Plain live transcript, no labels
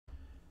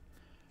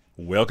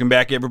Welcome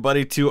back,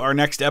 everybody, to our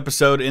next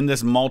episode in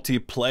this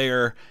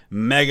multiplayer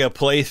mega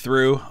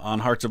playthrough on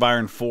Hearts of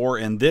Iron 4,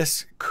 and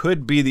this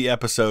could be the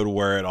episode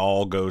where it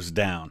all goes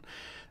down.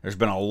 There's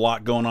been a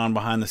lot going on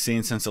behind the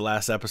scenes since the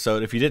last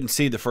episode. If you didn't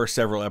see the first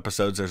several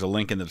episodes, there's a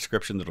link in the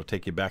description that'll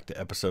take you back to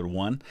episode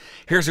 1.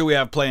 Here's who we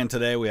have playing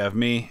today. We have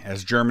me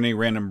as Germany,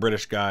 random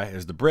British guy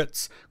is the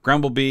Brits,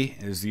 Grumblebee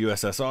is the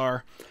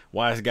USSR,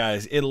 Wise Guy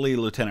is Italy,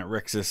 Lieutenant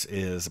Rixus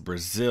is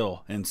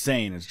Brazil,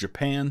 Insane is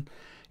Japan,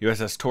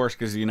 USS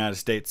Torsk is the United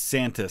States,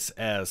 Santos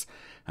as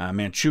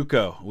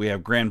Manchukuo. We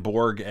have Grand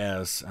Borg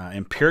as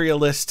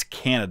Imperialist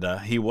Canada.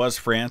 He was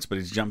France, but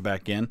he's jumped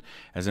back in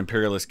as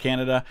Imperialist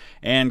Canada.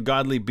 And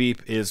Godly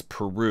Beep is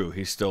Peru.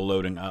 He's still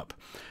loading up.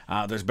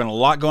 There's been a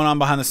lot going on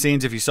behind the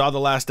scenes. If you saw the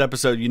last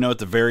episode, you know at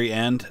the very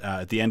end,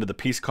 at the end of the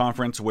peace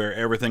conference where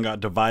everything got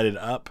divided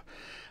up,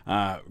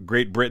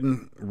 Great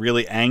Britain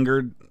really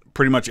angered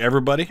pretty much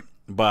everybody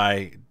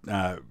by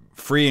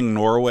freeing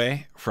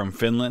Norway from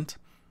Finland.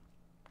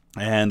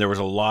 And there was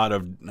a lot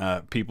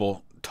of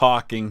people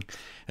talking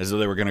as though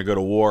they were going to go to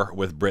war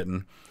with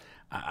Britain.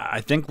 I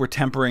think we're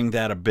tempering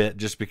that a bit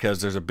just because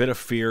there's a bit of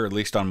fear, at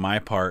least on my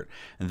part,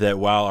 that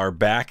while our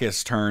back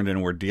is turned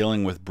and we're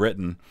dealing with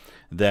Britain,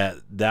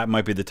 that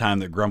might be the time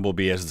that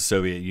Grumblebee as the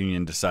Soviet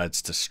Union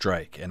decides to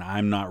strike. And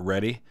I'm not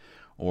ready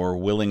or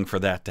willing for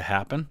that to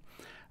happen.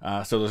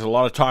 So there's a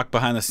lot of talk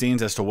behind the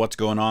scenes as to what's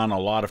going on. A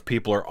lot of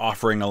people are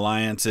offering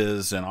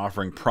alliances and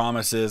offering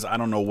promises. I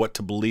don't know what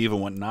to believe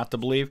and what not to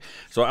believe.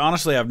 So I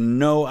honestly have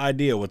no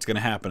idea what's going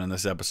to happen in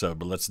this episode,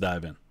 but let's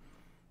dive in.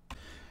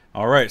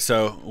 All right,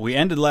 so we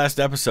ended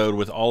last episode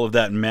with all of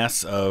that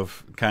mess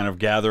of kind of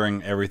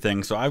gathering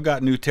everything. So I've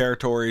got new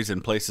territories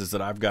and places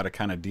that I've got to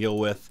kind of deal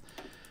with.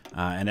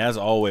 And as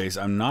always,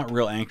 I'm not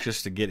real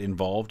anxious to get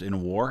involved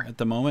in war at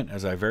the moment,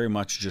 as I very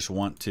much just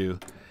want to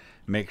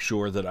make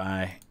sure that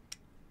I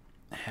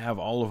have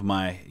all of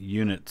my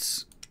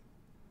units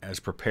as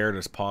prepared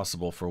as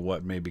possible for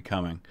what may be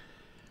coming.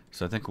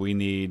 So I think we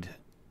need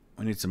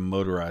some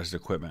motorized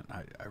equipment.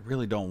 I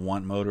really don't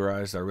want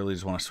motorized. I really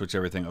just want to switch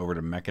everything over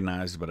to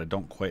mechanized, but I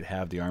don't quite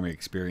have the army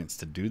experience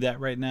to do that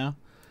right now.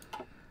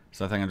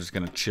 So I think I'm just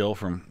going to chill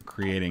from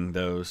creating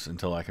those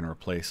until I can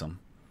replace them.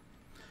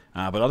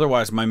 But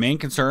otherwise, my main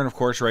concern, of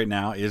course, right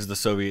now is the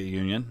Soviet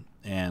Union.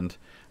 And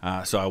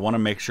so I want to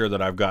make sure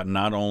that I've got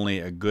not only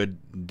a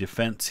good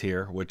defense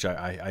here, which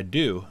I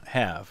do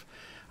have,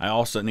 I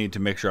also need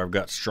to make sure I've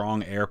got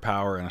strong air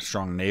power and a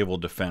strong naval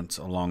defense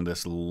along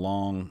this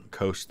long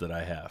coast that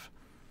I have.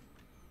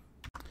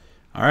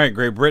 All right,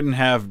 Great Britain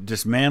have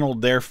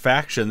dismantled their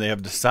faction. They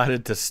have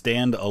decided to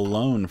stand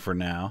alone for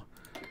now.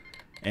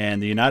 And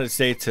the United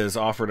States has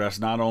offered us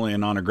not only a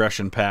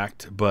non-aggression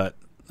pact, but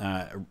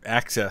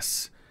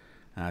access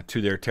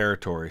to their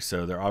territory.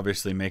 So they're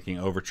obviously making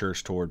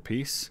overtures toward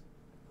peace.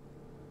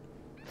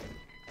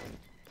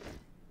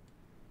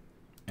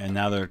 And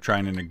now they're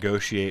trying to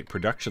negotiate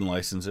production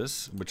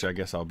licenses, which I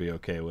guess I'll be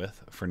okay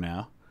with for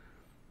now.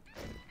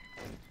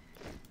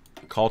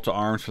 Call to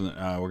arms from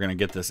the, we're going to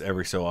get this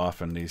every so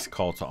often, these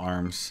call to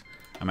arms.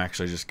 I'm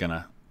actually just going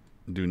to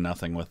do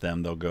nothing with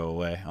them. They'll go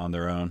away on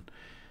their own.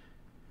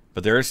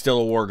 But there is still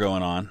a war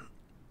going on,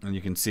 and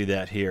you can see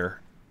that here.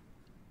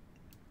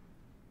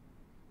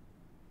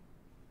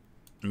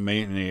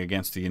 Mainly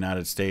against the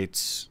United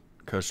States,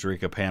 Costa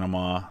Rica,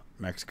 Panama,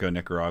 Mexico,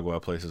 Nicaragua,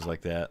 places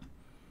like that.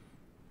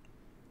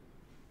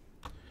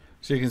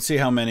 So you can see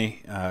how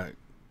many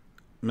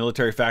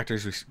military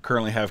factories we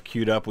currently have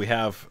queued up. We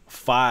have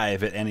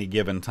 5 at any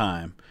given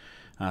time.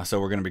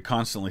 So we're going to be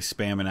constantly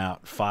spamming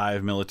out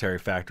 5 military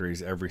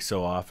factories every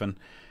so often.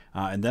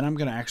 And then I'm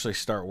going to actually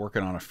start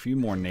working on a few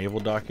more naval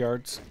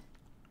dockyards,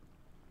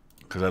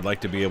 because I'd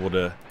like to be able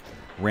to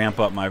ramp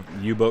up my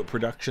U-boat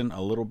production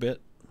a little bit.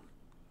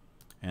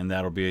 And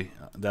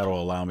that'll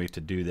allow me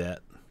to do that.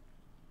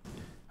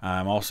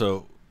 I'm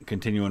also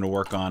continuing to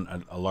work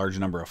on a large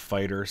number of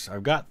fighters.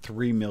 I've got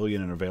 3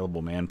 million in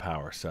available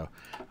manpower, so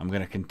I'm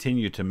going to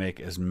continue to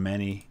make as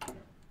many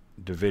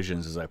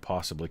divisions as I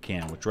possibly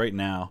can, which right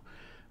now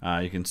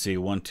you can see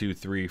 1, 2,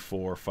 3,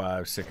 4,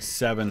 5, 6,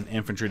 7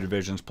 infantry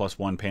divisions plus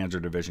 1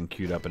 panzer division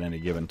queued up at any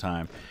given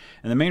time.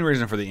 And the main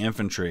reason for the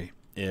infantry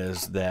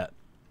is that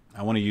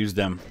I want to use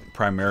them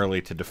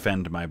primarily to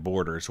defend my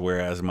borders,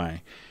 whereas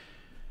my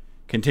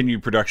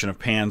continued production of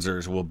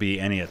panzers will be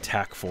any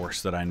attack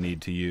force that I need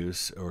to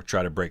use or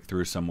try to break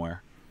through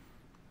somewhere.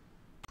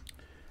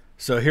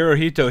 So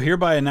Hirohito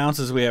hereby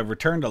announces we have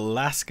returned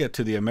Alaska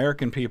to the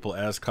American people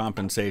as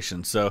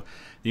compensation. So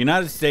the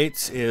United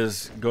States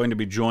is going to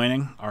be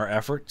joining our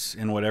efforts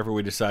in whatever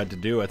we decide to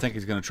do. I think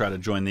he's going to try to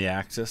join the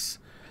Axis.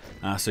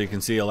 So you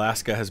can see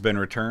Alaska has been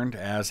returned,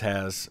 as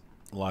has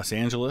Los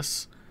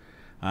Angeles.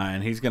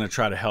 And he's going to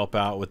try to help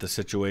out with the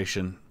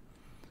situation,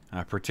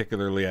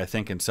 particularly, I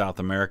think, in South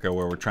America,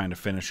 where we're trying to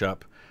finish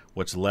up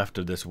what's left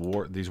of this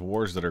war, these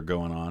wars that are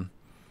going on.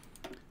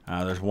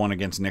 There's one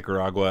against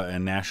Nicaragua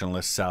and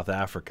nationalist South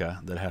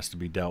Africa that has to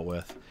be dealt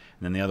with.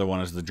 And then the other one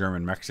is the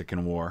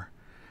German-Mexican War,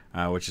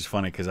 which is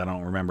funny because I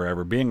don't remember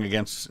ever being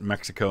against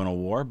Mexico in a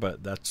war,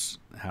 but that's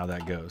how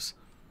that goes.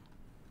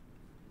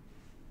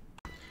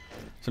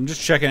 So I'm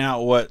just checking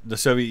out what the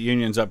Soviet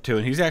Union's up to,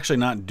 and he's actually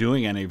not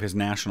doing any of his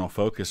national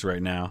focus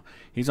right now.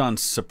 He's on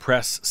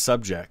suppress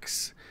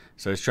subjects.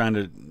 So he's trying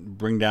to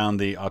bring down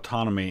the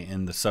autonomy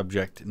in the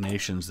subject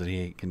nations that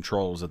he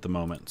controls at the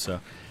moment. So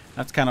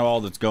that's kind of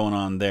all that's going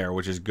on there,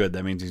 which is good.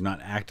 That means he's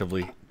not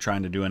actively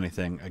trying to do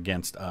anything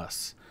against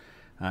us.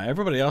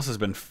 Everybody else has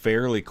been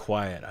fairly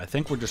quiet. I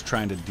think we're just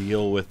trying to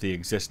deal with the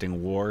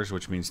existing wars,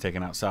 which means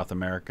taking out South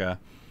America,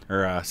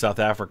 or South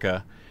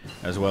Africa,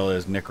 as well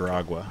as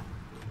Nicaragua.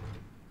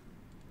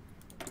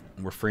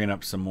 We're freeing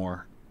up some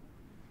more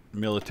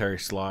military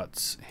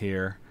slots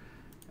here.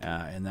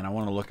 And then I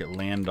want to look at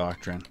land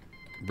doctrine.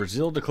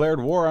 Brazil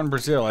declared war on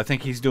Brazil. I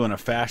think he's doing a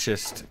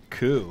fascist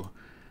coup,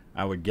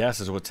 I would guess,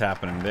 is what's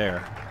happening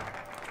there.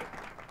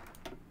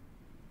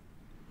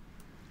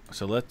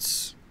 So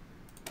let's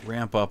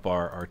ramp up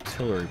our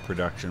artillery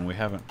production. We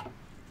haven't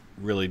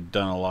really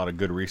done a lot of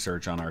good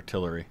research on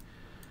artillery.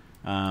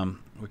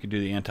 We could do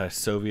the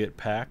anti-Soviet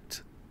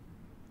pact,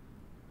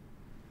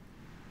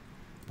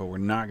 but we're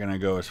not going to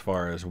go as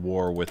far as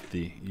war with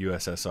the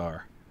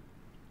USSR.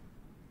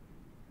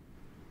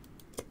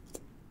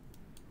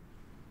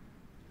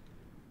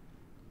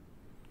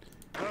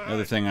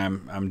 Another thing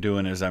I'm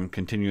doing is I'm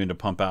continuing to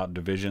pump out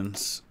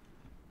divisions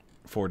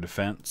for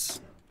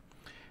defense.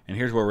 And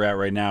here's where we're at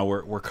right now.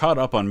 We're caught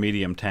up on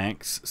medium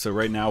tanks. So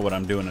right now what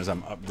I'm doing is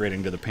I'm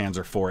upgrading to the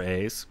Panzer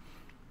IVAs.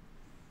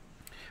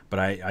 But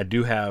I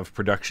do have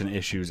production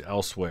issues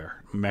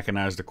elsewhere.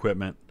 Mechanized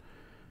equipment,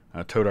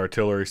 towed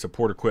artillery,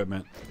 support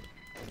equipment,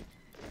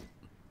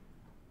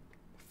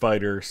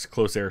 fighters,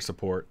 close air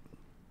support.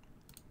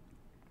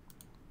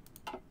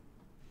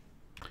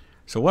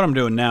 So what I'm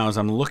doing now is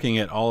I'm looking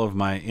at all of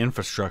my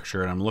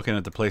infrastructure, and I'm looking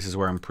at the places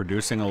where I'm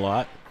producing a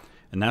lot,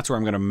 and that's where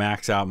I'm going to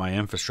max out my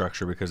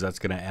infrastructure, because that's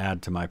going to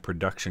add to my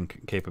production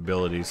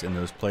capabilities in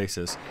those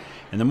places.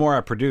 And the more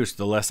I produce,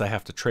 the less I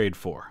have to trade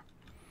for.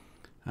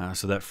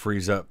 So that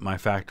frees up my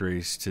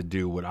factories to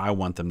do what I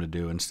want them to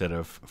do instead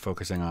of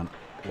focusing on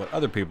what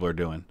other people are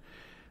doing.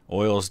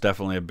 Oil is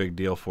definitely a big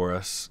deal for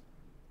us.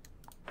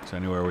 So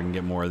anywhere we can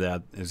get more of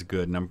that is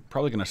good. And I'm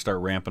probably going to start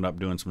ramping up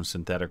doing some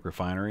synthetic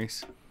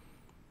refineries.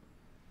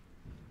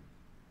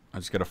 I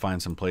just got to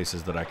find some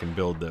places that I can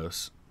build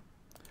those.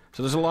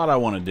 So there's a lot I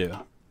want to do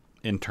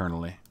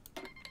internally.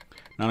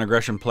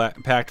 Non-aggression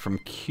pact from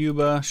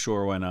Cuba,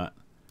 sure, why not?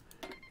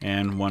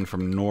 And one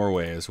from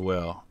Norway as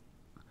well.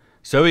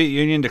 Soviet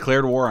Union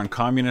declared war on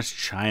communist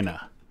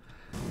China.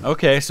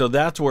 Okay, so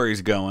that's where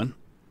he's going.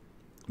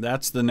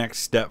 That's the next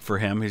step for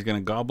him. He's going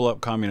to gobble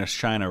up communist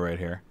China right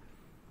here.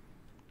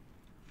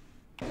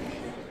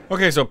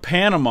 Okay, so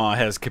Panama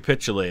has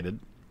capitulated.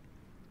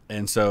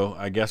 And so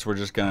I guess we're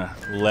just going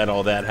to let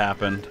all that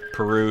happen.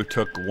 Peru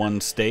took one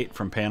state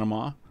from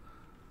Panama.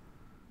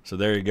 So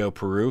there you go,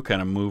 Peru,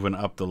 kind of moving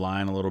up the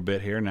line a little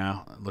bit here.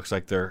 Now it looks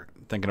like they're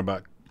thinking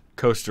about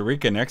Costa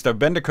Rica next. I've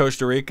been to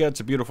Costa Rica. It's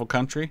a beautiful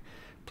country.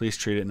 Please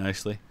treat it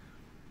nicely.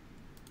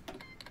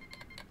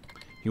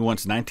 He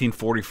wants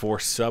 1944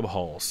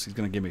 sub-hulls. He's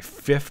going to give me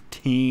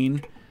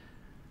 15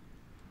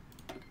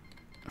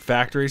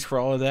 factories for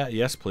all of that.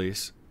 Yes,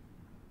 please.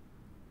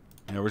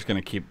 And we're just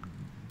going to keep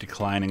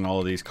declining all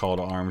of these call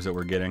to arms that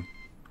we're getting.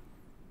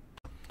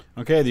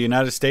 Okay, the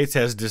United States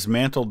has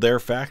dismantled their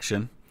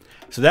faction.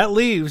 So that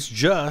leaves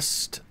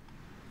just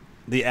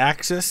the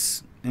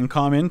Axis and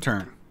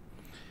Comintern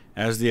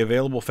as the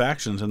available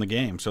factions in the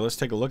game. So let's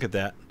take a look at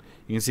that.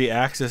 You can see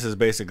Axis is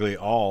basically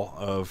all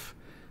of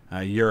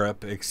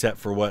Europe except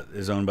for what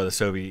is owned by the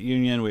Soviet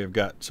Union. We've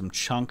got some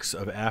chunks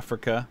of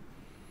Africa.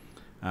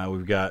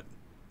 We've got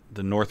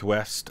the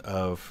northwest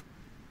of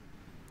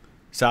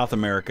South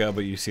America,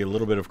 but you see a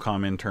little bit of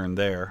Comintern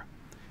there.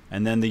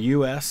 And then the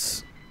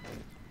U.S.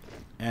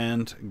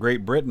 and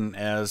Great Britain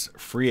as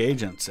free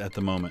agents at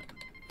the moment.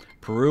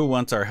 Peru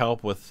wants our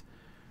help with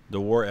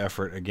the war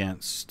effort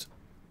against...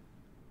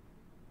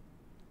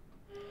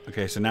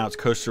 Okay, so now it's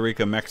Costa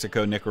Rica,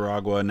 Mexico,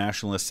 Nicaragua,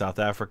 nationalist South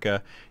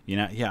Africa.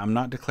 Yeah, I'm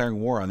not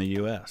declaring war on the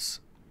U.S.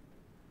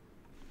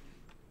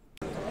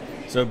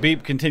 So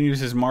Beep continues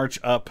his march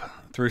up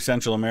through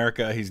Central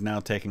America. He's now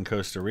taking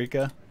Costa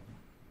Rica.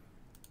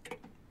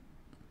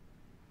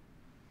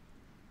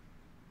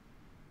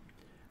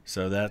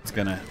 So that's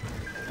gonna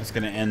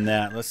end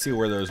that. Let's see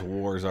where those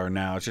wars are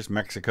now. It's just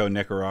Mexico,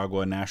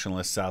 Nicaragua,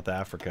 nationalist South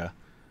Africa.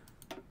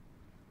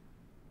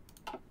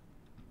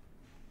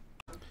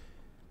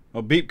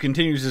 Well, Beep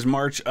continues his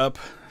march up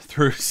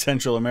through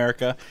Central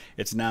America.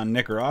 It's now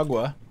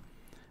Nicaragua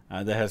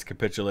that has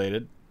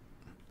capitulated.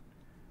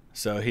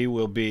 So he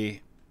will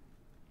be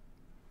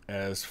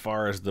as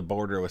far as the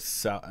border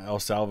with El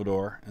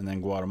Salvador and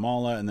then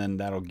Guatemala, and then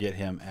that'll get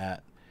him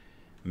at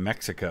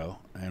Mexico,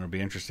 and it'll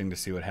be interesting to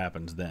see what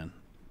happens then.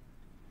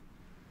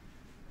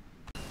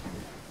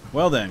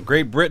 Well then,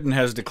 Great Britain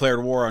has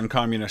declared war on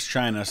communist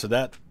China, so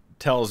that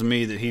tells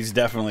me that he's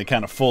definitely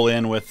kind of full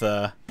in with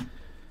the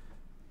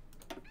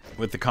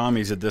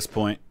commies at this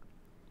point.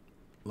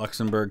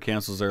 Luxembourg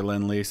cancels their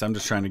Lend-Lease. I'm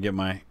just trying to get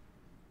my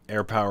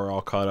air power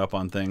all caught up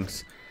on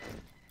things.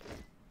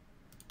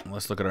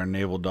 Let's look at our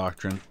naval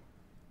doctrine.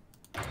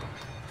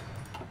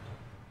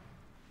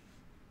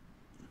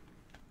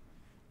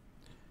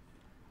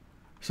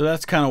 So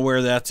that's kind of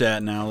where that's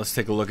at now. Let's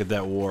take a look at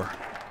that war.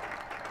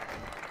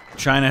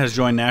 China has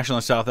joined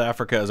Nationalist South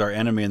Africa as our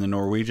enemy in the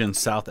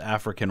Norwegian-South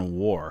African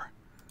War.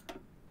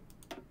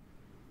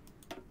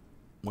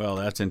 Well,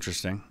 that's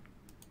interesting.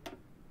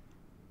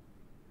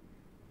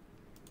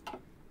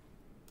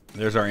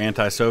 There's our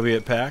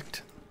anti-Soviet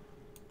pact.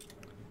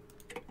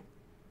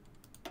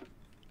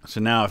 So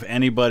now if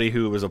anybody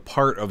who was a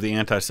part of the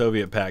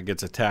anti-Soviet pact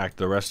gets attacked,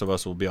 the rest of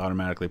us will be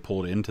automatically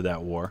pulled into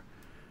that war.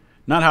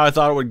 Not how I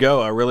thought it would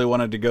go. I really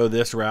wanted to go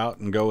this route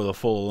and go with a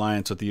full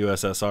alliance with the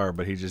USSR,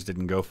 but he just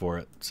didn't go for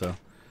it. So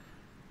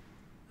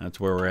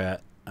that's where we're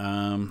at.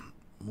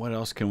 What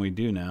else can we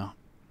do now?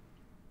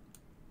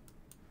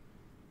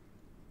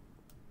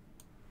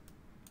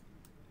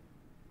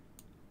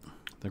 I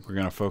think we're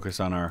going to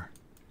focus on our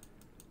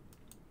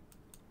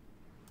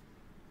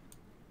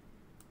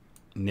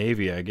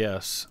Navy, I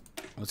guess.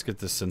 Let's get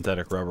this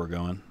synthetic rubber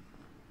going.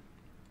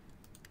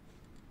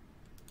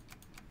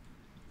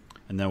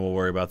 And then we'll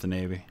worry about the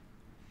Navy.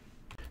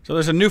 So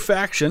there's a new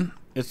faction.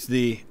 It's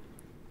the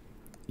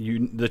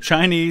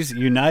Chinese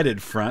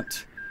United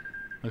Front.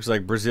 Looks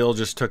like Brazil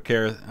just took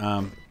care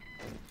of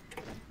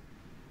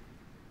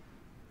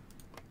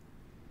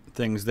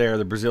things there.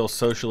 The Brazil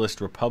Socialist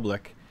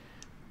Republic.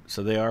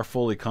 So they are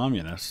fully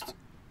communist.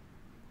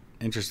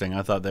 Interesting.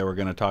 I thought they were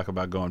going to talk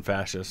about going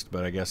fascist,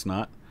 but I guess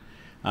not.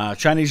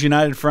 Chinese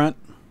United Front.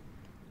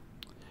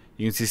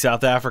 You can see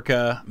South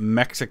Africa,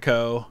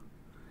 Mexico,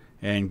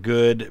 and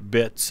good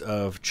bits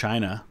of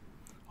China.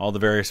 All the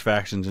various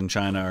factions in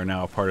China are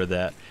now a part of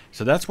that.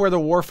 So that's where the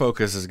war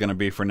focus is going to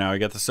be for now. You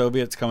got the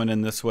Soviets coming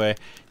in this way.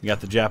 You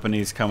got the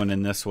Japanese coming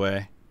in this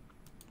way.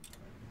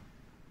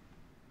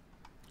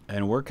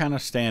 And we're kind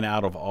of staying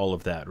out of all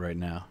of that right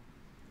now.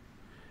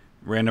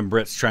 Random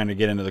Brits trying to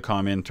get into the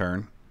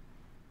Comintern,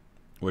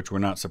 which we're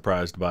not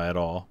surprised by at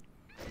all.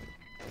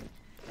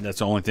 That's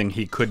the only thing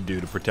he could do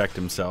to protect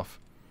himself.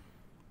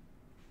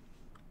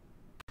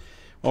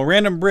 Well,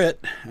 Random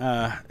Brit,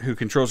 who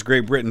controls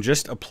Great Britain,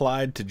 just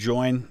applied to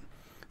join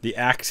the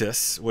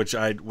Axis, which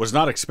I was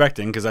not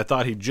expecting because I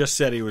thought he just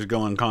said he was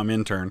going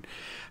Comintern.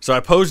 So I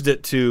posed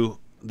it to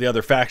the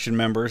other faction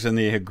members, and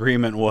the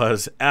agreement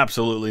was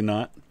absolutely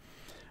not.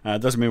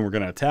 It doesn't mean we're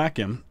going to attack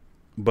him,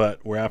 but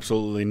we're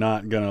absolutely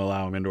not going to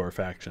allow him into our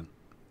faction.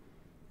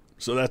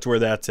 So that's where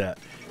that's at.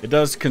 It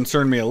does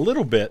concern me a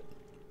little bit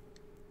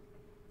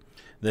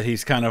that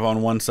he's kind of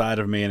on one side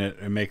of me, and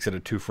it makes it a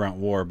two-front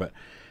war, but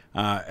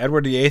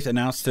Edward VIII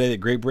announced today that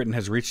Great Britain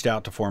has reached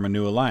out to form a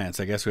new alliance.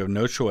 I guess we have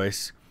no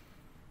choice.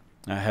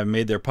 Have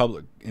made their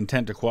public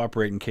intent to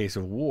cooperate in case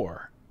of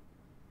war.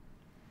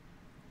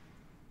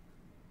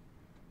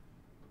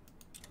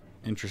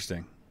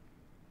 Interesting.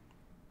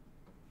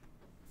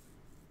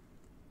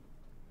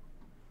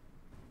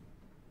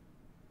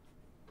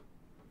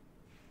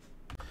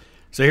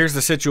 So here's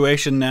the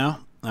situation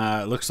now.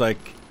 It looks like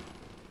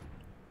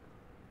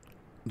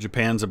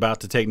Japan's about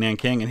to take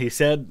Nanking, and he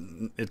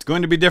said it's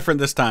going to be different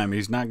this time.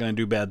 He's not going to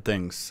do bad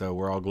things, so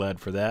we're all glad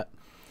for that.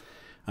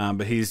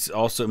 But he's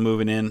also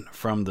moving in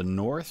from the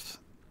north.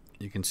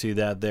 You can see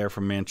that there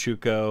from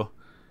Manchukuo.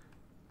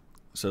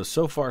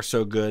 So far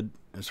so good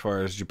as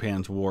far as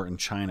Japan's war in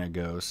China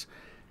goes.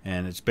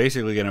 And it's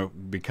basically going to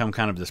become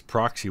kind of this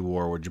proxy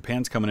war where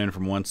Japan's coming in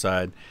from one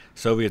side,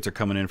 Soviets are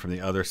coming in from the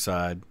other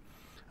side.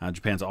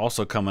 Japan's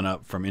also coming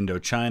up from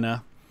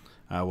Indochina,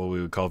 what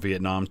we would call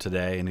Vietnam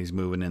today, and he's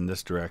moving in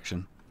this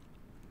direction.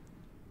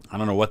 I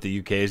don't know what the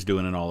UK is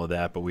doing in all of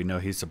that, but we know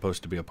he's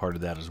supposed to be a part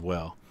of that as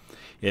well.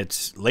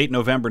 It's late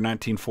November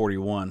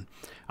 1941.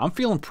 I'm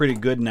feeling pretty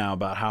good now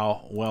about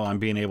how well I'm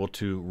being able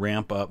to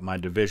ramp up my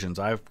divisions.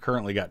 I've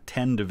currently got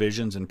 10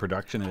 divisions in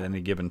production at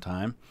any given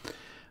time.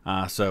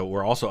 So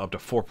we're also up to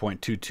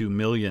 4.22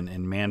 million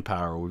in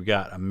manpower. We've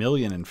got 1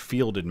 million in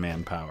fielded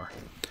manpower.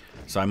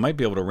 So I might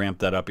be able to ramp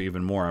that up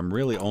even more. I'm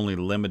really only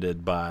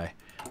limited by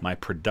my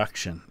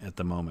production at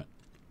the moment,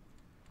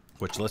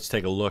 which let's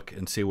take a look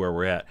and see where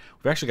we're at.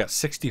 We've actually got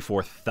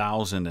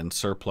 64,000 in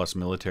surplus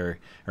military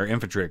or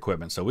infantry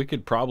equipment, so we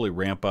could probably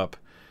ramp up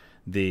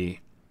the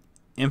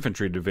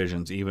infantry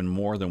divisions even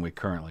more than we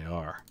currently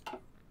are.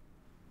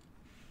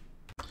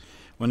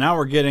 Well, now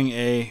we're getting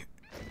a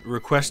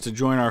request to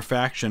join our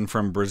faction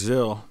from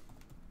Brazil,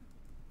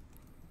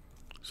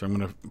 so I'm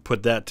going to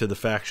put that to the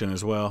faction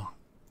as well.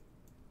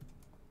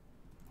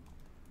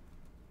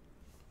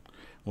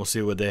 We'll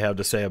see what they have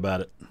to say about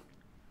it.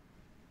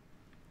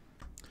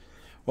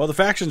 Well, the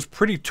faction's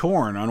pretty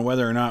torn on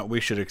whether or not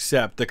we should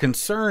accept. The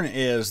concern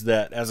is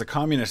that as a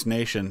communist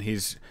nation,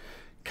 he's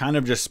kind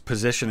of just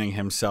positioning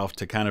himself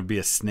to kind of be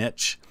a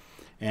snitch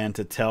and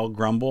to tell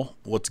Grumble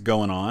what's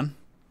going on.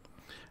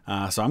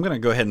 So I'm going to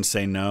go ahead and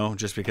say no,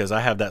 just because I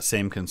have that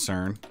same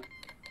concern.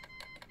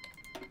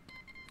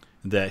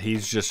 That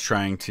he's just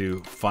trying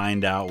to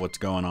find out what's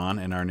going on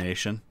in our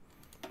nation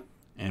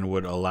and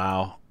would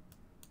allow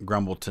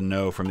Grumble to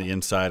know from the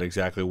inside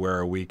exactly where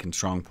our weak and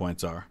strong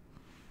points are.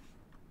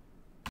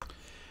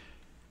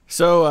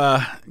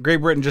 So Great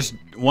Britain just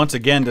once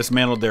again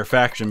dismantled their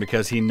faction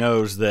because he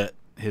knows that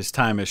his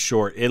time is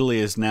short. Italy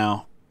is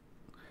now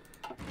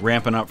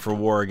ramping up for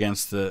war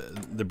against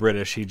the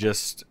British. He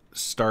just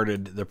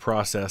started the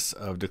process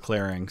of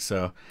declaring,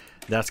 so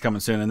that's coming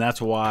soon, and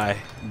that's why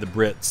the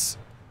Brits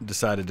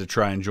decided to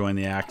try and join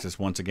the Axis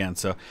once again.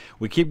 So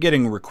we keep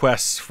getting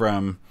requests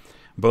from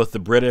both the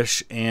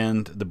British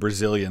and the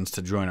Brazilians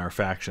to join our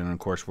faction, and of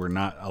course we're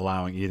not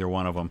allowing either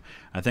one of them.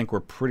 I think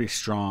we're pretty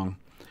strong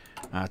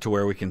to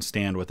where we can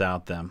stand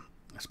without them,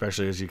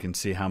 especially as you can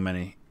see how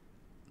many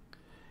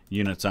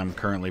units I'm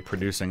currently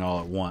producing all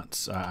at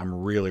once.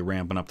 I'm really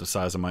ramping up the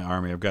size of my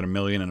army. I've got 1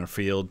 million in a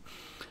field.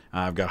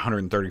 I've got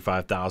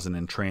 135,000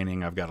 in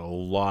training. I've got a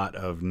lot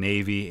of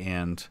Navy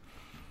and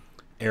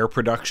air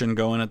production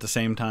going at the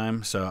same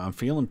time, so I'm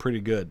feeling pretty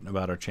good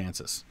about our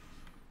chances.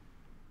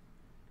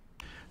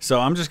 So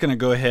I'm just going to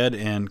go ahead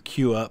and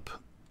queue up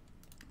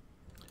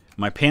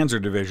my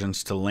Panzer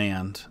divisions to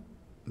land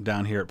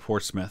down here at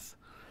Portsmouth,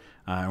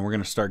 and we're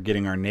going to start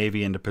getting our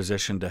Navy into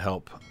position to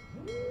help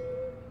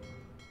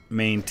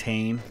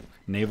maintain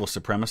naval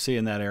supremacy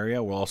in that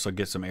area. We'll also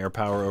get some air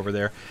power over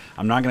there.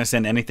 I'm not going to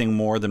send anything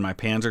more than my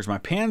Panzers. My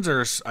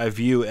Panzers I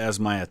view as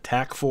my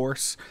attack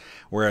force,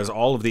 whereas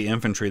all of the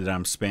infantry that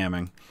I'm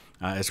spamming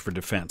is for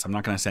defense. I'm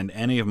not going to send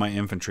any of my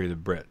infantry to the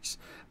Brits,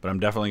 but I'm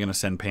definitely going to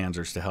send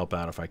Panzers to help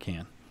out if I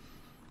can.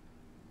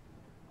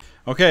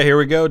 Okay, here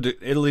we go.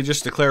 Italy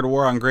just declared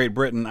war on Great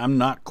Britain. I'm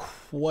not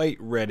quite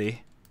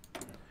ready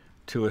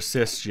to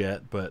assist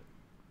yet, but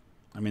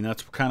I mean,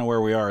 that's kind of where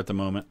we are at the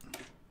moment.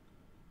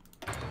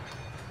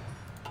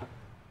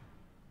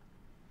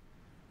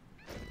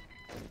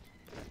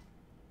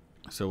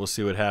 So we'll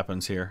see what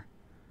happens here.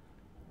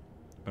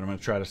 But I'm going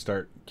to try to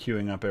start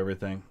queuing up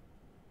everything.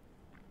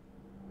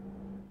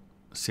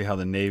 See how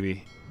the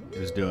Navy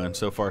is doing.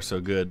 So far,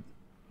 so good.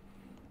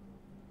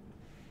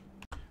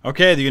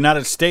 Okay, the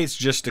United States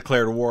just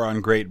declared war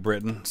on Great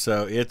Britain,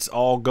 so it's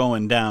all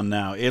going down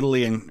now.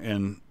 Italy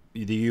and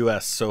the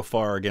U.S. so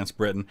far against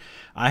Britain.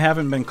 I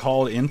haven't been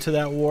called into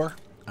that war,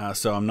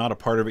 so I'm not a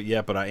part of it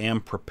yet, but I am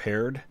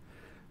prepared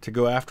to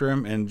go after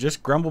him. And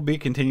just Grumblebee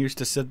continues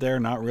to sit there,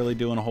 not really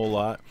doing a whole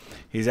lot.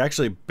 He's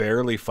actually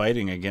barely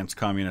fighting against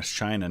Communist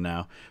China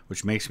now,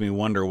 which makes me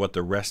wonder what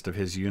the rest of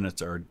his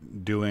units are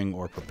doing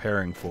or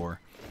preparing for.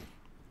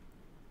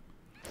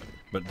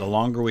 But the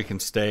longer we can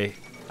stay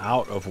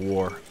out of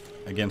war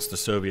against the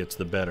Soviets,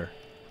 the better.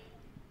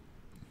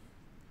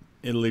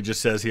 Italy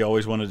just says he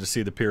always wanted to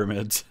see the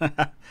pyramids.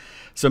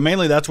 So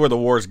mainly that's where the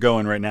war is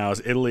going right now,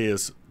 is Italy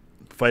is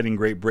fighting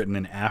Great Britain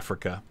in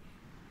Africa.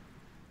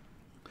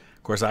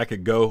 Of course, I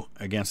could go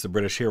against the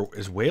British here.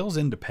 Is Wales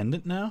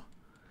independent now?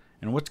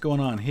 And what's going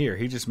on here?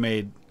 He just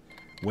made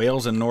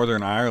Wales and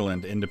Northern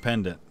Ireland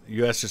independent. The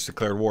U.S. just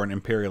declared war on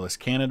imperialist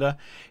Canada.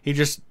 He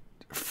just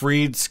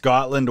freed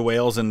Scotland,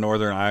 Wales, and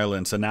Northern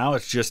Ireland. So now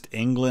it's just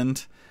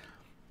England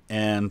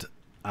and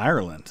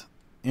Ireland.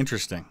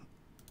 Interesting.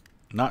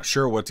 Not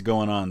sure what's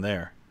going on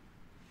there.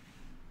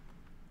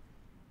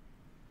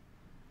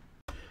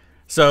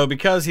 So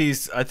because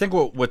I think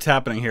what's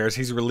happening here is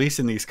he's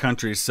releasing these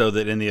countries so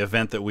that in the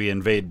event that we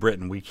invade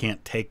Britain, we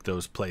can't take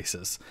those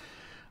places.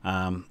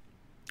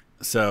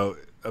 So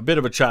a bit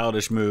of a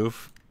childish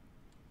move.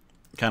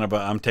 Kind of a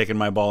I'm taking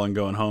my ball and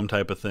going home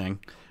type of thing.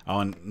 Oh,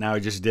 and now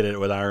he just did it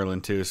with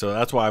Ireland too. So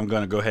that's why I'm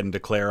going to go ahead and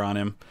declare on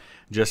him,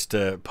 just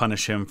to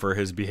punish him for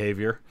his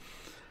behavior.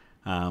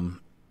 Not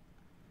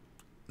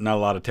a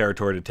lot of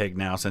territory to take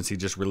now since he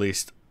just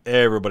released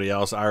everybody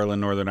else. Ireland,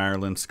 Northern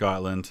Ireland,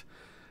 Scotland,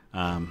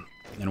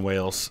 and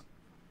Wales.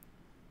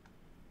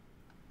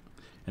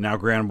 And now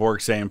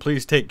Granborg saying,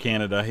 please take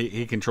Canada.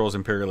 He controls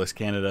imperialist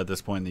Canada at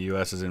this point. The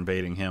U.S. is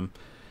invading him.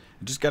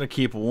 You just got to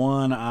keep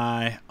one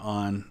eye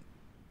on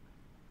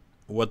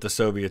what the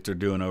Soviets are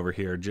doing over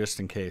here, just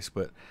in case.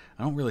 But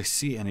I don't really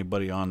see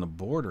anybody on the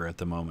border at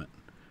the moment.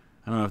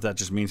 I don't know if that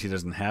just means he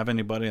doesn't have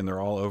anybody and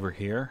they're all over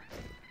here,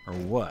 or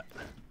what.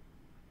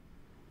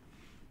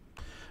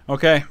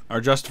 Okay, our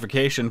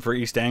justification for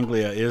East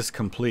Anglia is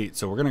complete,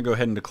 so we're going to go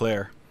ahead and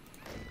declare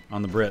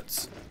on the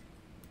Brits.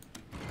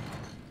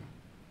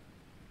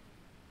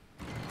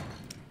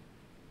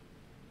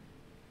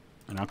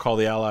 And I'll call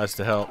the Allies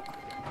to help.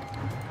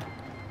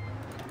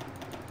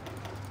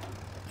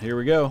 Here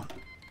we go.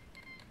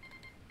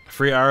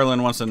 Free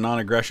Ireland wants a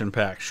non-aggression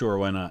pact. Sure,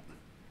 why not?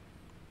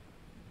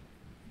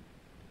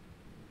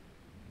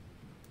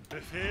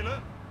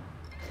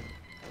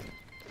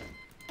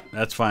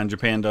 That's fine.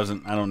 Japan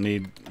doesn't... I don't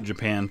need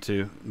Japan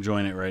to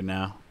join it right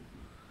now.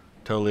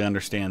 Totally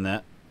understand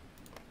that.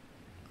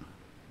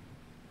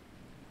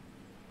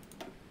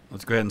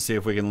 Let's go ahead and see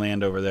if we can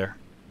land over there.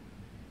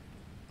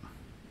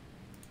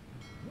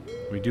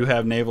 We do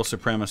have naval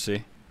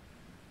supremacy.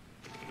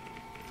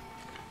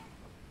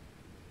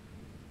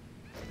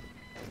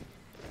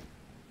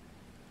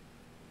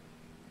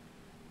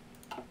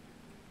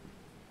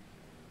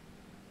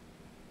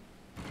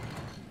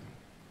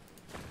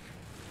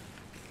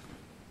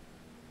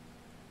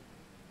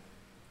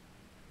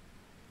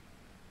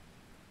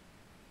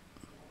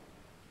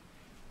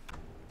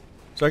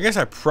 So I guess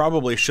I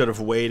probably should have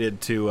waited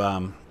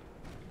to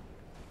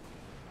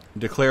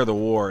declare the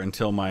war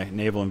until my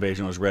naval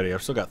invasion was ready.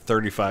 I've still got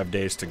 35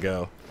 days to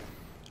go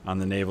on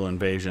the naval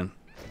invasion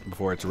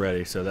before it's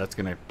ready, so that's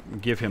going to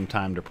give him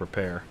time to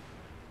prepare.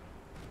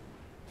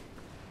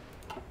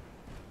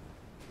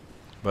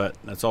 But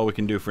that's all we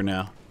can do for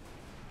now.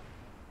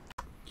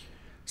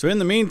 So in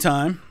the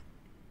meantime,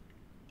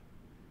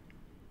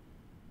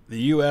 the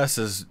U.S.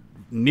 is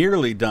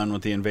nearly done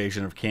with the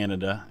invasion of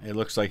Canada. It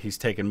looks like he's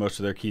taken most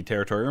of their key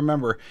territory.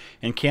 Remember,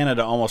 in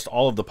Canada, almost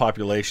all of the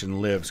population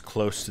lives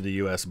close to the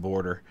U.S.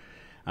 border.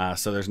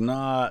 So there's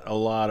not a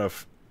lot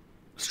of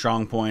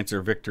strong points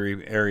or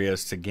victory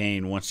areas to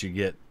gain once you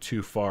get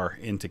too far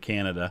into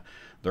Canada.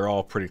 They're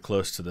all pretty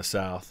close to the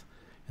south.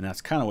 And that's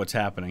kind of what's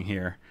happening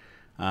here.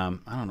 I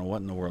don't know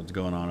what in the world's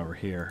going on over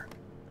here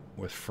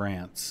with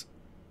France.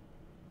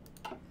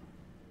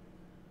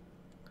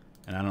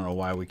 And I don't know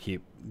why we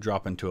keep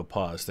dropping to a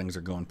pause. Things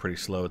are going pretty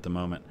slow at the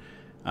moment.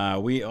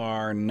 We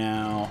are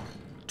now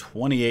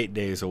 28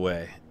 days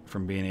away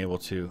from being able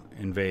to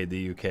invade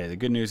the UK. The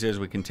good news is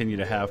we continue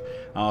to have...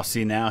 I'll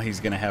see now he's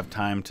going to have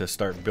time to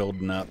start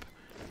building up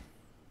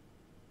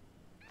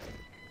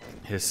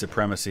his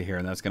supremacy here,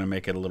 and that's going to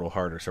make it a little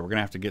harder. So we're going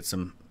to have to get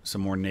some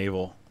more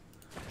naval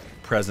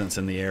presence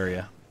in the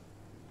area.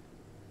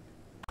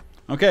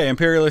 Okay,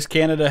 Imperialist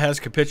Canada has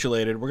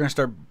capitulated. We're going to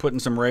start putting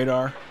some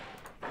radar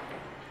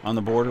on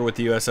the border with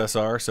the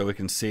USSR so we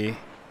can see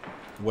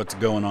what's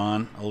going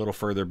on a little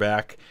further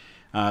back.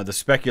 The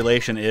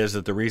speculation is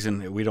that the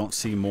reason we don't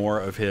see more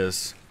of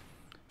his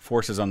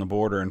forces on the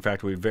border, in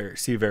fact we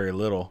see very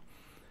little,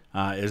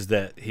 is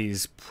that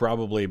he's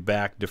probably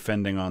back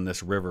defending on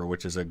this river,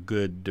 which is a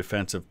good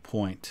defensive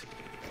point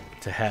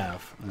to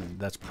have. And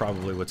that's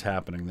probably what's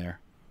happening there.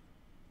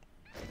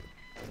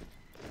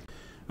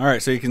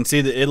 Alright, so you can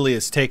see that Italy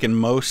has taken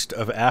most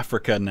of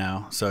Africa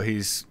now, so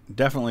he's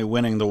definitely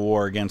winning the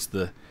war against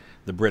the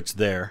Brits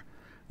there.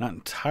 Not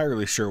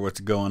entirely sure what's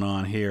going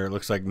on here. It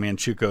looks like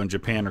Manchukuo and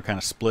Japan are kind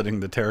of splitting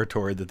the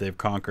territory that they've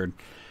conquered,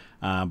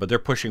 but they're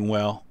pushing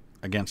well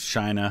against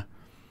China.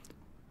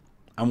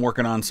 I'm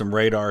working on some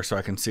radar so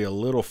I can see a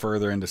little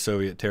further into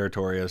Soviet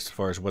territory as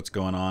far as what's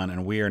going on,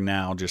 and we are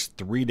now just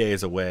 3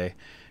 days away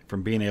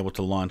from being able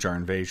to launch our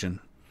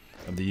invasion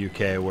of the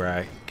UK, where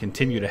I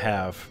continue to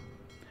have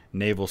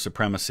naval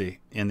supremacy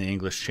in the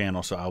English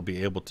Channel, so I'll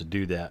be able to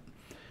do that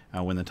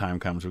when the time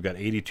comes. We've got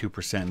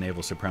 82%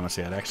 naval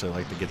supremacy. I'd actually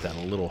like to get that a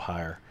little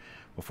higher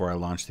before I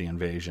launch the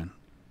invasion.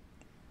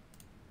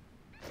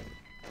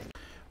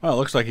 Well, it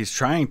looks like he's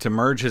trying to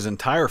merge his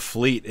entire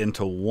fleet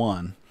into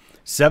one.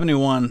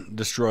 71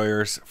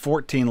 destroyers,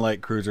 14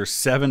 light cruisers,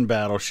 7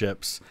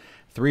 battleships,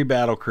 3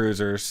 battle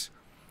cruisers,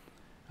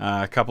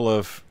 a couple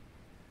of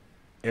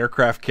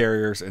aircraft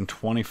carriers, and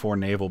 24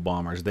 naval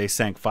bombers. They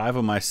sank 5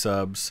 of my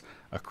subs,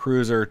 a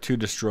cruiser, 2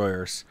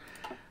 destroyers,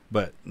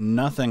 but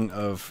nothing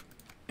of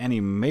any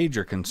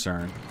major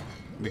concern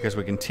because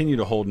we continue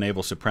to hold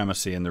naval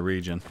supremacy in the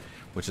region,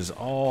 which is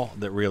all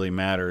that really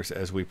matters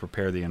as we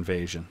prepare the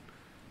invasion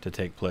to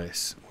take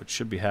place, which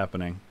should be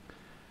happening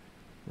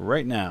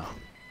right now.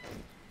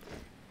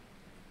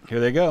 Here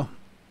they go.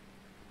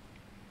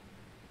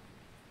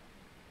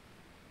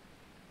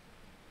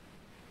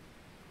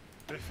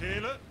 It's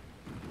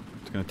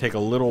going to take a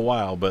little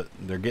while, but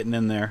they're getting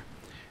in there.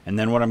 And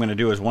then what I'm going to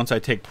do is once I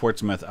take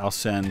Portsmouth, I'll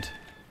send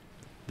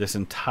this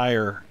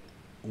entire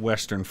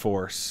Western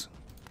force,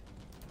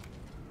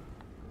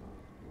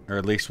 or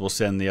at least we'll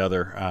send the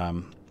other. I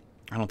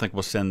don't think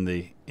we'll send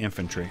the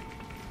infantry.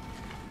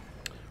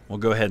 We'll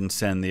go ahead and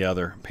send the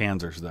other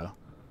panzers though,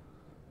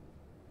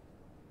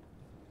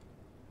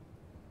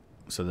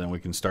 so then we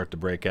can start to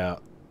break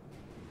out.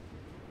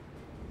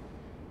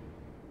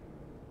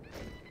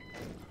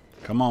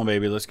 Come on,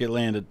 baby, let's get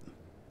landed.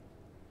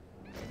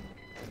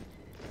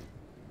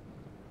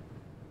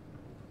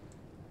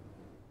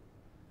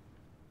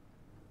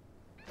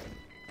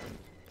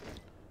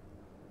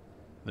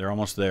 They're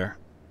almost there.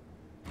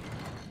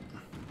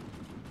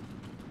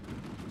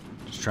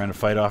 Just trying to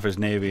fight off his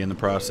navy in the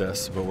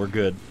process, but we're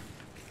good.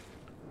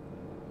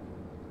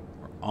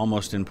 We're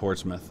almost in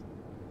Portsmouth.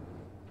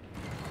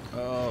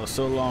 Oh,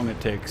 so long it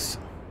takes.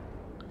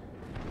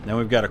 Then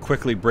we've got to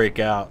quickly break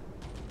out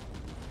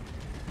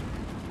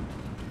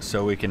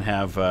so we can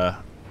have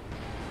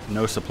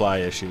no supply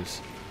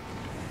issues.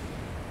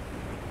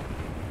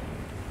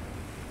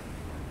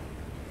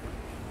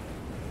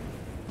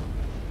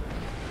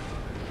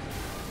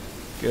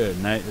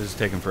 Good night. This is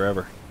taking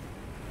forever.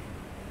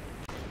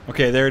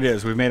 Okay, there it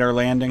is. We've made our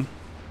landing.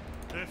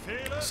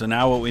 So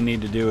now what we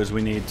need to do is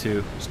we need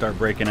to start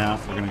breaking out.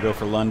 We're going to go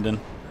for London.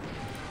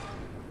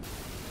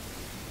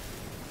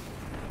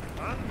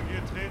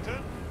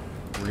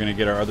 We're going to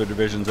get our other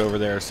divisions over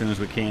there as soon as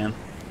we can.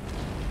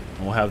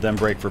 And we'll have them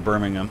break for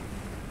Birmingham.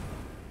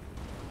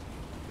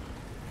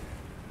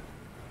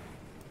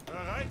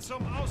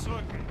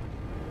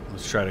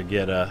 Let's try to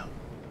get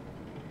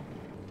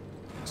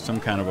some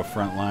kind of a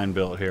front line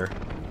built here.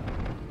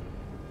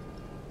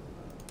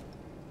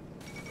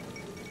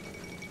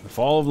 The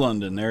fall of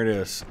London, there it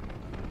is.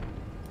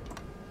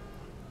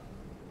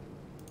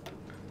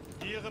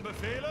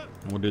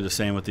 We'll do the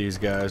same with these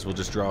guys. We'll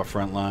just draw a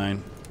front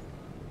line.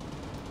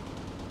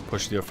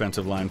 Push the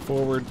offensive line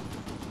forward.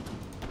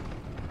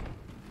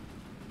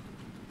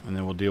 And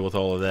then we'll deal with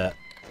all of that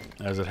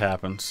as it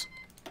happens.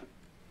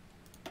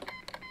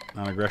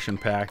 Non-aggression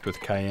pact with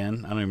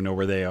Cayenne. I don't even know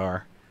where they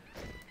are.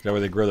 Is that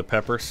where they grow the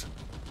peppers?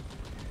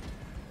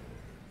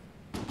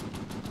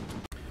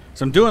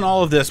 So I'm doing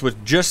all of this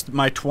with just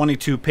my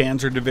 22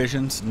 Panzer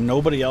divisions.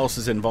 Nobody else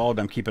is involved.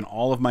 I'm keeping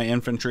all of my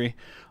infantry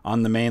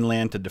on the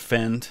mainland to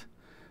defend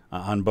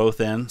on both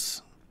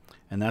ends.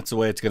 And that's the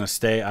way it's going to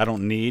stay. I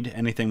don't need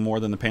anything more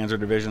than the Panzer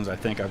divisions. I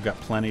think I've got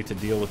plenty to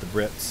deal with the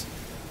Brits.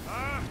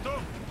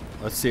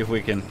 Let's see if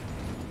we can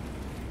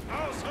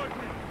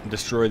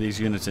destroy these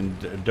units in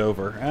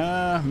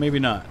Dover. Maybe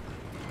not.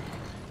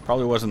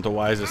 Probably wasn't the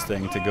wisest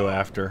thing to go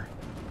after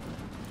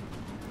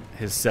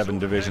his 7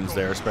 divisions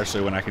there,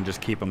 especially when I can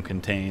just keep them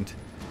contained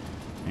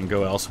and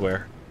go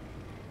elsewhere.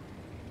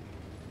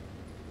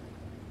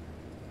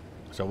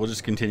 So we'll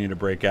just continue to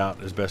break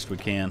out as best we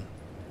can.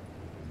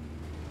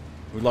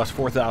 We've lost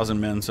 4,000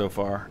 men so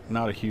far.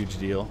 Not a huge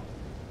deal.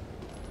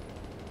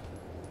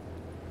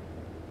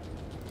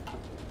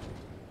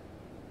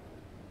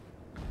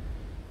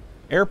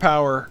 Air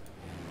power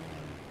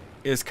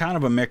is kind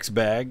of a mixed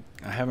bag.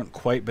 I haven't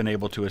quite been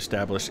able to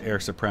establish air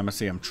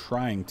supremacy. I'm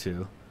trying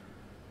to.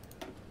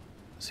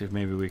 See if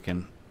maybe we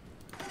can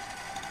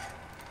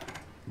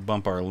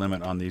bump our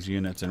limit on these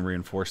units and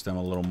reinforce them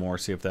a little more.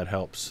 See if that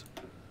helps.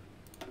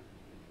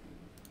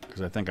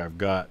 Because I think I've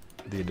got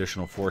the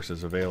additional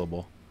forces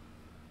available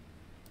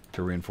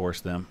to reinforce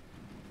them.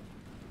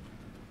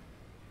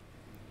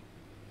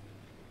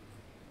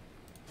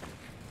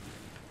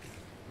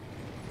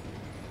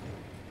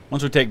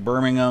 Once we take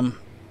Birmingham,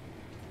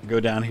 go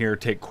down here,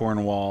 take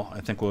Cornwall,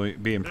 I think we'll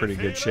be in pretty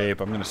good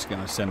shape. I'm just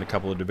going to send a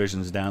couple of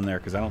divisions down there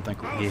because I don't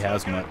think he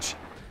has much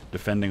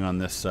defending on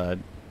this side.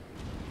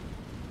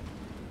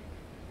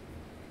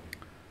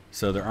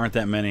 So there aren't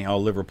that many. Oh,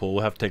 Liverpool.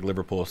 We'll have to take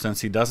Liverpool.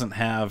 Since he doesn't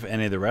have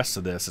any of the rest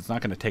of this, it's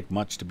not going to take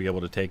much to be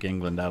able to take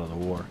England out of the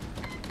war.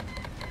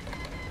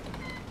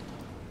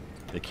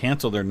 They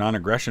canceled their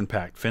non-aggression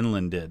pact.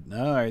 Finland did.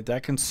 Alright,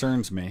 that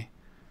concerns me.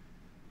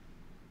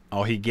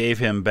 Oh, he gave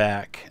him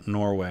back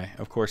Norway.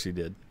 Of course he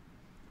did.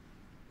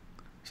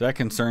 So that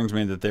concerns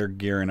me that they're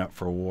gearing up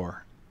for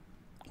war,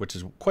 which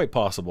is quite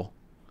possible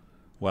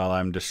while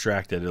I'm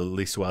distracted, at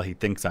least while he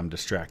thinks I'm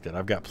distracted.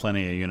 I've got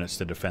plenty of units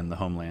to defend the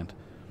homeland.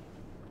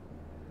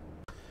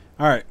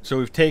 Alright, so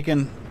we've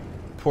taken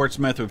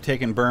Portsmouth, we've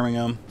taken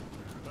Birmingham.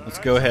 Let's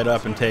go ahead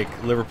up and take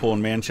Liverpool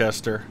and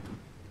Manchester.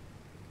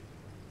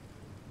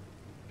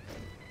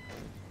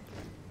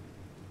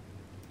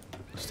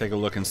 Let's take a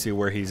look and see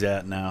where he's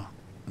at now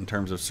in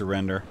terms of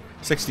surrender.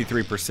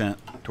 63%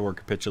 toward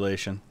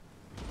capitulation.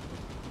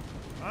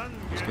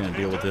 Just going to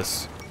deal with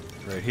this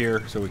right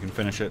here so we can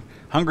finish it.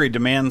 Hungary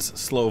demands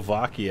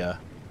Slovakia.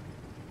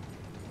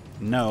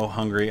 No,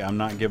 Hungary, I'm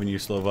not giving you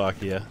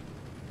Slovakia.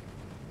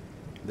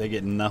 They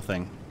get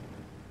nothing.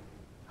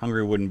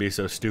 Hungary wouldn't be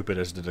so stupid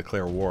as to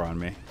declare war on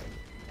me.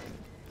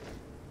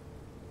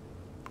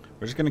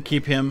 We're just going to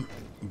keep him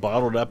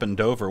bottled up in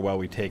Dover while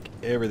we take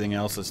everything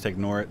else. Let's take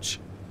Norwich.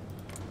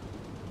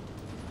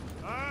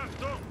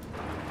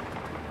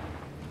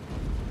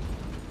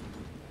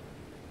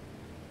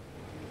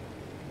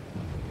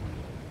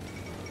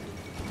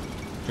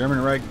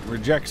 German Reich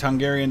rejects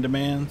Hungarian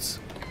demands.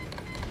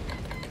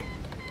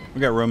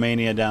 We got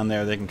Romania down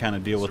there. They can kind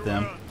of deal with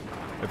them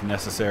if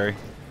necessary.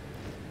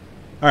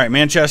 All right,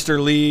 Manchester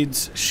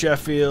leads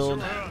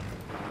Sheffield.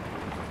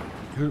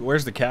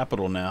 Where's the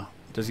capital now?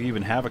 Does he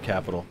even have a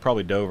capital?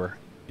 Probably Dover.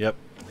 Yep.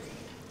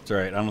 It's all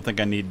right. I don't think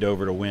I need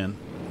Dover to win.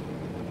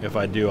 If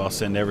I do, I'll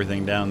send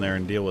everything down there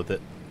and deal with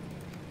it.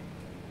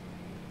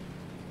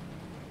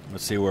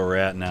 Let's see where we're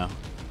at now.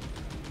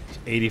 It's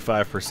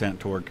 85%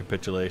 toward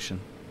capitulation.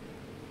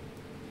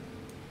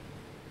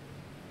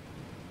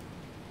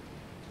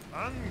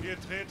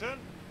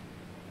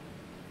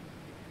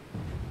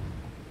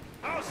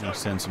 I'll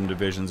send some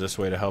divisions this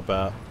way to help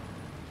out.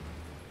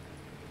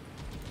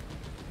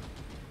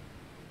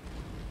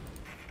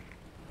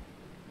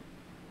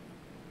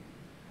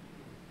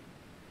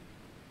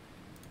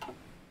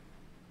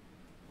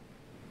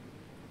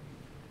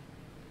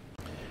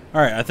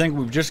 All right, I think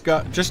we've just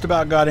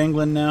about got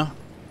England now.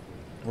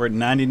 We're at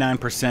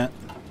 99%.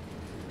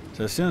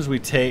 So as soon as we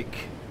take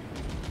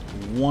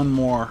one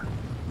more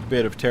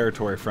bit of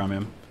territory from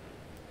him,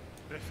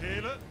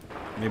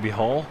 maybe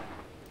Hull.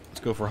 Let's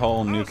go for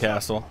Hull and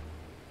Newcastle.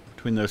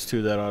 Between those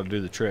two, that ought to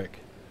do the trick.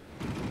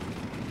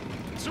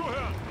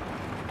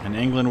 And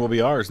England will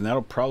be ours, and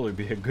that'll probably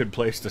be a good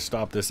place to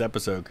stop this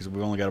episode because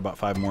we've only got about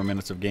 5 more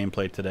minutes of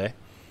gameplay today.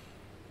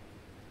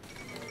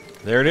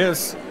 There it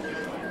is.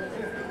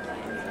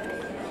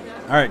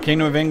 Alright,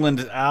 Kingdom of England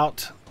is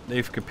out.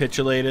 They've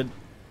capitulated.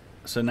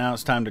 So now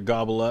it's time to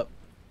gobble up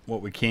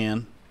what we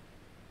can.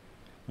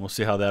 We'll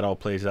see how that all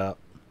plays out.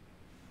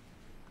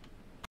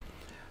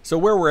 So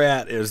where we're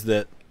at is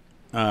that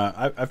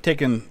I've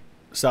taken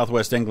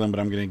southwest England, but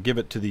I'm going to give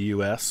it to the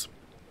U.S.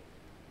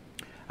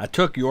 I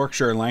took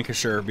Yorkshire and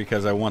Lancashire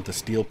because I want the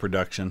steel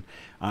production,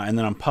 and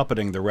then I'm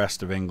puppeting the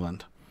rest of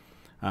England.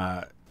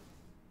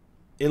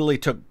 Italy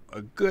took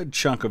a good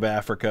chunk of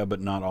Africa, but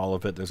not all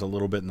of it. There's a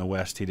little bit in the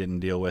west he didn't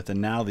deal with, and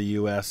now the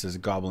U.S. is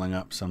gobbling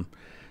up some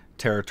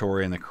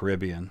territory in the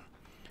Caribbean.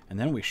 And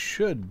then we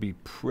should be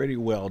pretty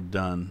well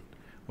done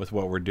with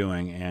what we're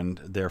doing, and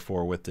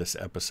therefore with this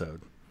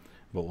episode.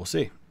 But we'll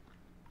see.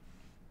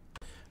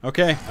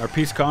 Okay, our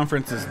peace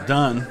conference is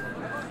done.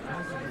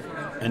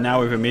 And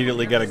now we've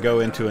immediately got to go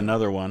into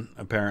another one,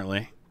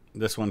 apparently.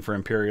 This one for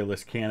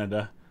Imperialist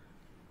Canada.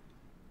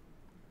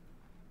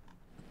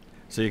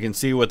 So you can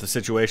see what the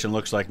situation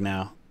looks like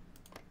now.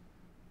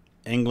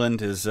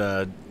 England is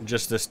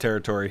just this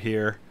territory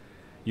here.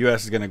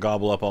 U.S. is going to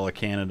gobble up all of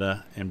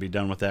Canada and be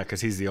done with that because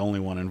he's the only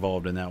one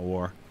involved in that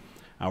war.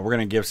 We're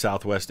going to give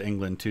Southwest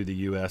England to the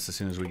U.S. as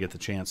soon as we get the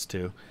chance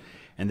to.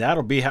 And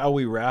that'll be how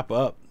we wrap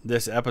up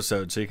this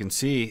episode. So you can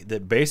see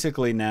that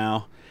basically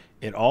now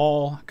it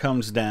all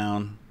comes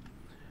down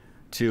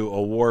to a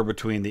war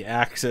between the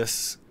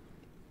Axis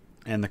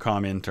and the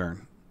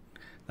Comintern.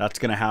 That's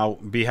going to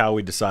be how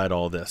we decide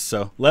all this.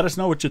 So let us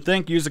know what you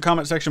think. Use the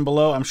comment section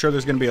below. I'm sure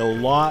there's going to be a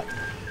lot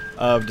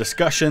of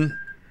discussion,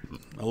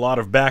 a lot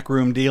of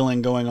backroom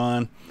dealing going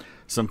on.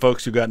 Some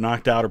folks who got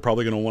knocked out are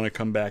probably going to want to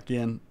come back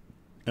in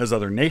as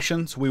other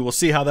nations. We will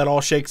see how that all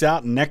shakes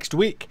out next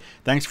week.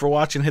 Thanks for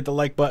watching. Hit the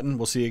like button.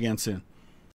 We'll see you again soon.